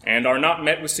Crusoe, and are not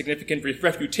met with significant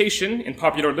refutation in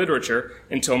popular literature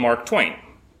until Mark Twain.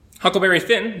 Huckleberry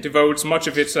Finn devotes much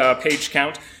of its page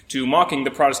count to mocking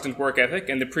the Protestant work ethic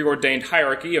and the preordained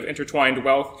hierarchy of intertwined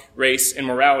wealth, race, and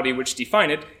morality which define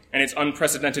it, and its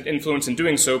unprecedented influence in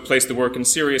doing so placed the work in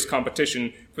serious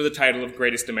competition for the title of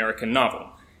greatest American novel.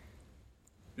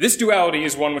 This duality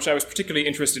is one which I was particularly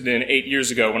interested in 8 years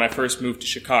ago when I first moved to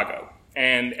Chicago,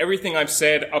 and everything I've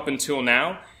said up until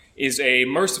now is a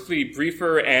mercifully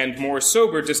briefer and more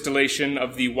sober distillation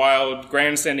of the wild,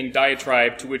 grandstanding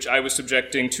diatribe to which I was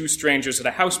subjecting two strangers at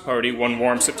a house party one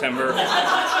warm September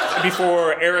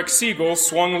before Eric Siegel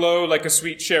swung low like a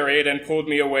sweet chariot and pulled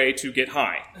me away to get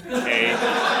high.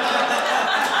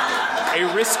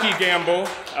 A risky gamble,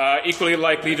 equally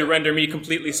likely to render me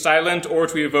completely silent or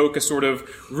to evoke a sort of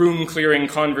room-clearing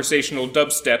conversational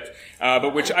dubstep,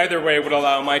 but which either way would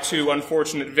allow my two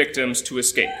unfortunate victims to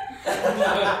escape.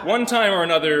 One time or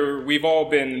another, we've all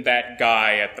been that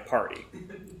guy at the party.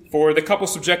 For the couple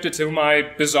subjected to my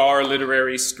bizarre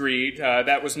literary screed,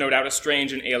 that was no doubt a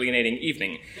strange and alienating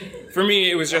evening. For me,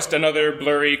 it was just another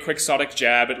blurry, quixotic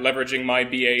jab at leveraging my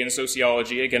BA in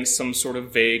sociology against some sort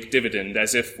of vague dividend,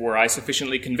 as if, were I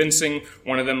sufficiently convincing,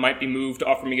 one of them might be moved to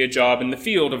offer me a job in the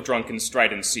field of drunken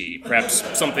stridency,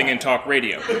 perhaps something in talk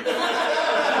radio.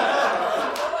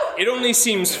 It only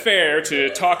seems fair to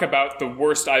talk about the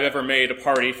worst I've ever made a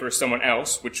party for someone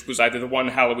else, which was either the one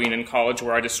Halloween in college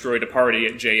where I destroyed a party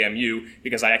at JMU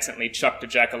because I accidentally chucked a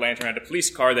jack-o'-lantern at a police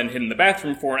car, then hid in the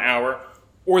bathroom for an hour,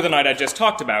 or the night I just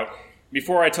talked about,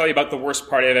 before I tell you about the worst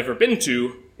party I've ever been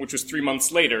to, which was 3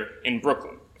 months later in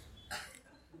Brooklyn.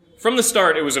 From the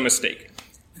start, it was a mistake.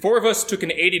 4 of us took an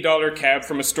 $80 cab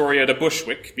from Astoria to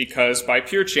Bushwick because, by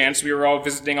pure chance, we were all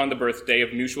visiting on the birthday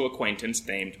of a mutual acquaintance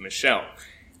named Michelle.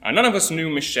 None of us knew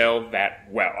Michelle that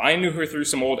well. I knew her through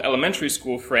some old elementary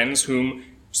school friends whom,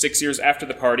 6 years after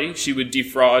the party, she would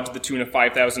defraud to the tune of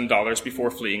 $5,000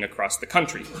 before fleeing across the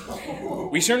country.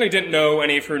 We certainly didn't know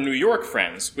any of her New York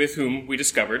friends, with whom we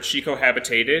discovered she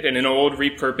cohabitated in an old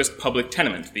repurposed public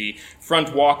tenement, the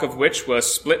front walk of which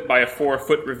was split by a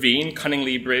 4-foot ravine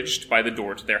cunningly bridged by the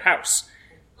door to their house.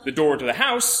 The door to the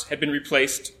house had been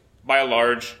replaced by a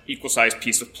large, equal-sized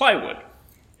piece of plywood.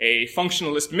 A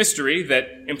functionalist mystery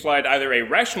that implied either a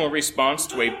rational response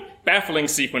to a baffling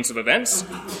sequence of events,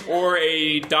 or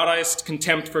a Dadaist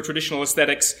contempt for traditional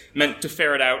aesthetics meant to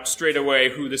ferret out straight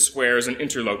away who the squares and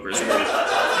interlopers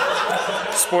were.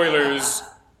 Spoilers,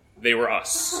 they were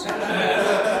us.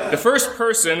 The first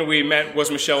person we met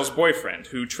was Michelle's boyfriend,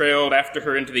 who trailed after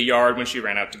her into the yard when she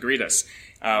ran out to greet us.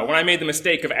 When I made the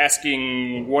mistake of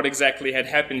asking what exactly had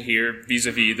happened here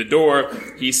vis-a-vis the door,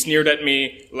 he sneered at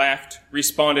me, laughed,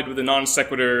 responded with a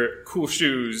non-sequitur, cool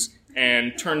shoes,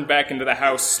 and turned back into the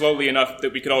house slowly enough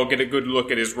that we could all get a good look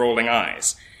at his rolling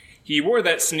eyes. He wore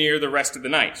that sneer the rest of the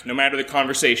night, no matter the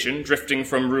conversation, drifting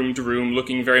from room to room,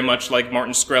 looking very much like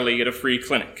Martin Shkreli at a free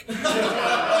clinic.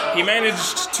 He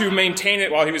managed to maintain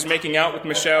it while he was making out with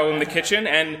Michelle in the kitchen,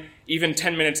 and even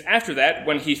 10 minutes after that,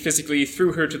 when he physically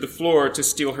threw her to the floor to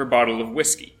steal her bottle of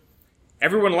whiskey.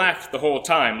 Everyone laughed the whole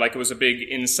time, like it was a big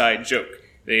inside joke.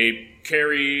 They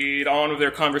carried on with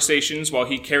their conversations while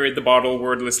he carried the bottle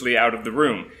wordlessly out of the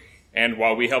room, and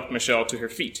while we helped Michelle to her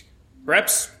feet.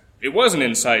 Perhaps it was an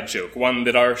inside joke, one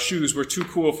that our shoes were too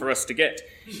cool for us to get.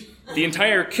 The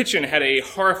entire kitchen had a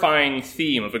horrifying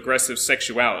theme of aggressive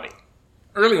sexuality.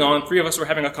 Early on, three of us were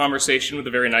having a conversation with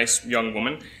a very nice young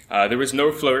woman. There was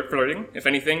no flirting. If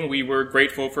anything, we were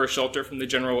grateful for a shelter from the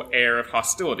general air of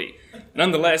hostility.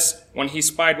 Nonetheless, when he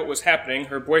spied what was happening,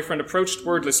 her boyfriend approached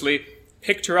wordlessly,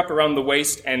 picked her up around the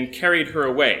waist, and carried her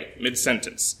away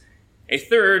mid-sentence. A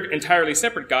third, entirely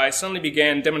separate guy suddenly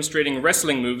began demonstrating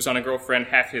wrestling moves on a girlfriend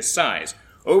half his size.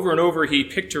 Over and over, he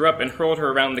picked her up and hurled her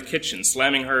around the kitchen,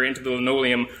 slamming her into the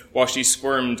linoleum while she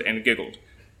squirmed and giggled.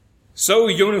 So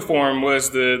uniform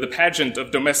was the pageant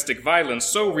of domestic violence,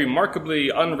 so remarkably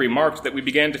unremarked that we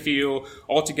began to feel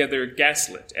altogether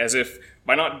gaslit, as if,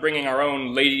 by not bringing our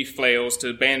own lady flails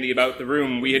to bandy about the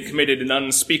room, we had committed an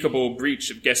unspeakable breach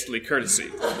of guestly courtesy.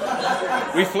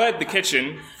 We fled the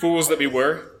kitchen, fools that we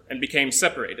were, and became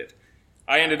separated.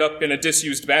 I ended up in a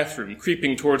disused bathroom,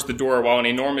 creeping towards the door while an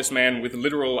enormous man with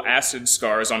literal acid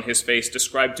scars on his face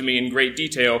described to me in great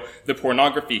detail the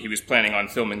pornography he was planning on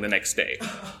filming the next day.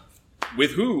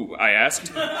 "With who?" I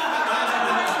asked.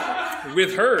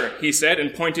 "With her," he said,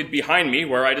 and pointed behind me,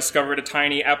 where I discovered a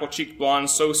tiny apple-cheeked blonde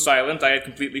so silent I had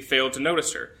completely failed to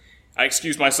notice her. I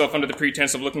excused myself under the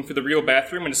pretense of looking for the real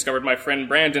bathroom and discovered my friend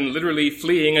Brandon literally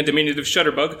fleeing a diminutive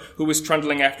shutterbug who was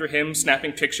trundling after him,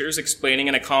 snapping pictures, explaining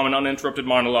in a calm and uninterrupted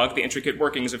monologue the intricate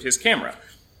workings of his camera.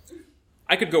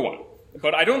 I could go on,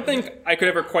 but I don't think I could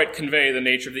ever quite convey the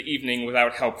nature of the evening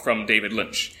without help from David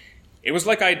Lynch. It was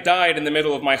like I died in the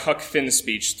middle of my Huck Finn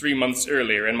speech 3 months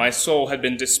earlier, and my soul had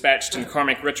been dispatched in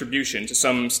karmic retribution to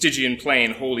some Stygian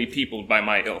plane wholly peopled by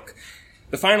my ilk.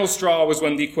 The final straw was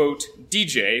when the, quote,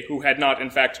 DJ, who had not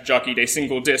in fact jockeyed a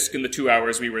single disc in the 2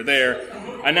 hours we were there,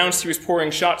 announced he was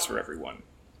pouring shots for everyone.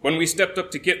 When we stepped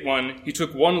up to get one, he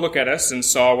took one look at us and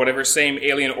saw whatever same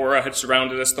alien aura had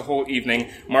surrounded us the whole evening,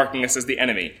 marking us as the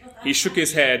enemy. He shook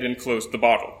his head and closed the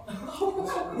bottle.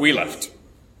 We left.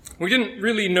 We didn't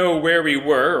really know where we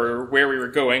were or where we were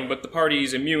going, but the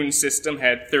party's immune system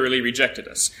had thoroughly rejected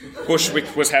us.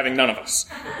 Bushwick was having none of us.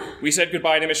 We said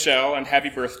goodbye to Michelle and happy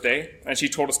birthday, and she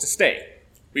told us to stay.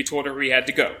 We told her we had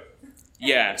to go.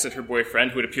 "Yeah," said her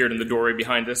boyfriend, who had appeared in the doorway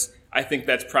behind us. "I think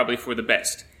that's probably for the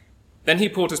best." Then he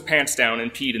pulled his pants down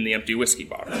and peed in the empty whiskey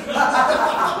bottle.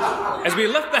 As we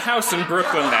left the house in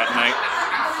Brooklyn that night,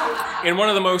 in one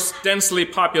of the most densely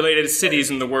populated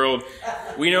cities in the world,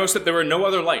 we noticed that there were no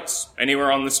other lights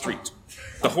anywhere on the street.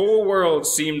 The whole world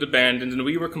seemed abandoned, and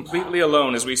we were completely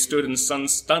alone as we stood in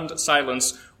stunned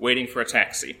silence waiting for a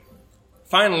taxi.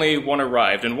 Finally, one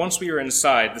arrived, and once we were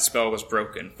inside, the spell was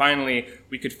broken. Finally,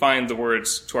 we could find the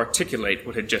words to articulate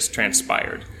what had just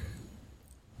transpired.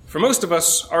 For most of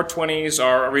us, our 20s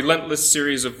are a relentless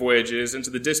series of voyages into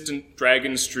the distant,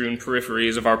 dragon-strewn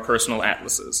peripheries of our personal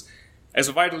atlases. As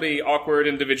a vitally awkward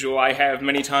individual, I have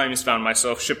many times found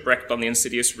myself shipwrecked on the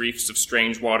insidious reefs of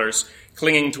strange waters,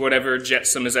 clinging to whatever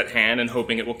jetsam is at hand and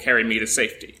hoping it will carry me to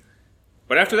safety.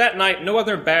 But after that night, no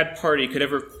other bad party could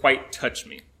ever quite touch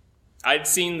me. I'd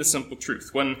seen the simple truth.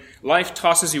 When life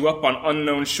tosses you up on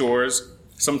unknown shores,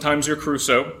 sometimes you're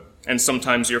Crusoe, and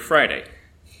sometimes you're Friday.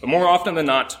 But more often than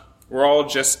not, we're all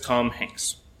just Tom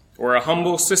Hanks. Or a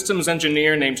humble systems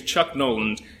engineer named Chuck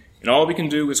Noland, and all we can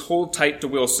do is hold tight to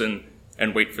Wilson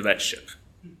and wait for that ship.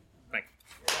 Thank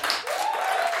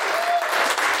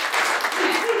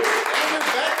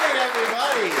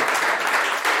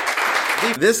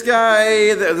you. This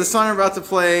guy, the song I'm about to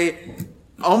play,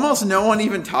 almost no one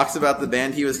even talks about the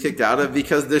band he was kicked out of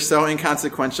because they're so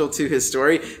inconsequential to his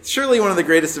story. It's surely one of the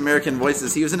greatest American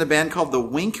voices. He was in a band called the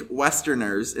Wink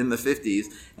Westerners in the 50s,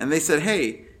 and they said,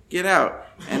 "Hey, get out."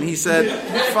 And he said,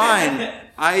 "Fine,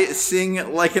 I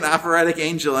sing like an operatic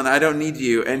angel and I don't need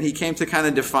you." And he came to kind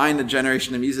of define a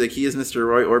generation of music. He is Mr.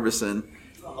 Roy Orbison.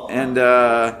 And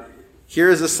here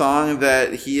is a song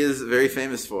that he is very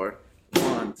famous for.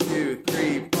 1, 2,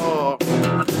 3, 4.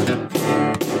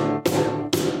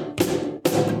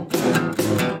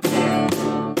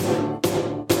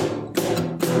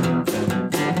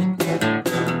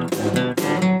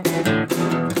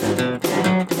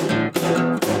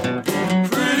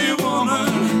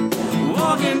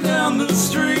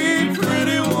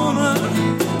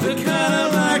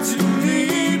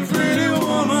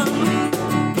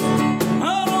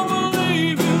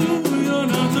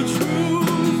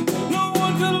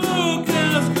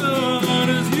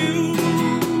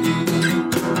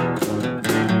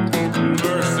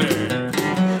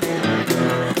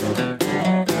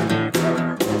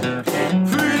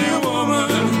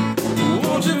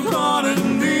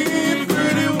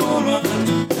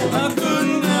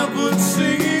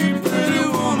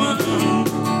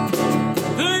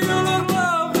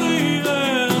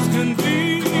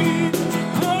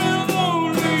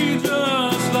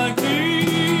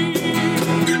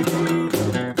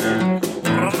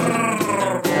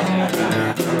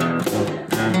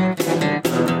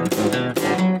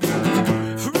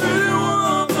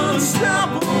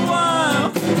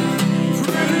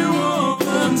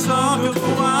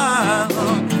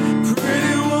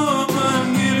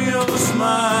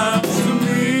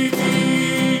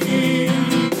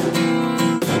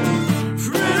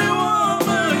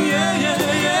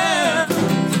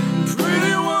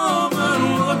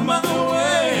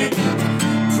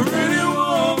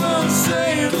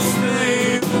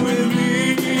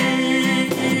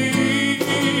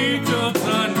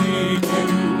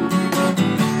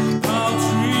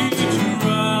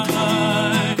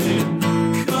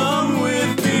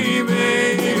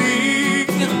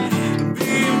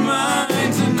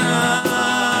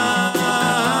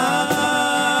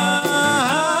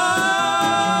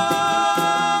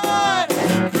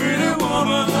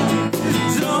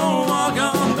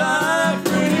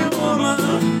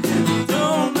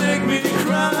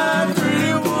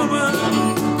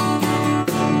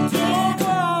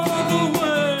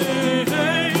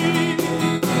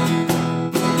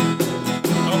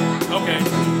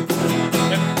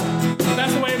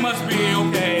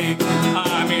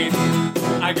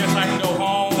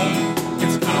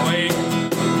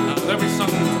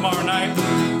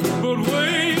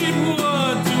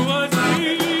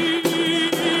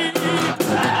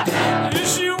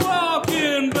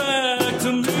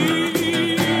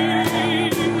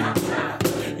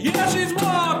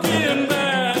 talking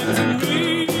back to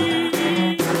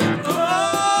me.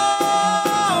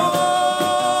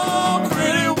 Oh,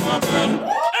 pretty woman.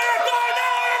 Eric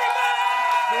Garneau,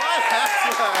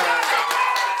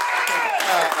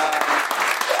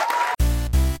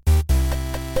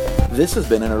 This has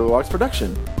been a Nerdalogs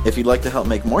production. If you'd like to help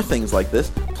make more things like this,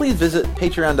 please visit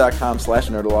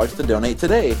patreon.com/nerdalogs to donate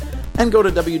today, and go to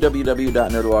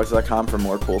www.nerdalogs.com for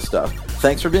more cool stuff.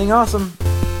 Thanks for being awesome!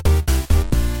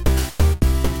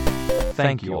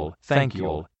 Thank you all.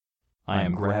 I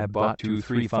am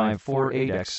GrabBot23548X.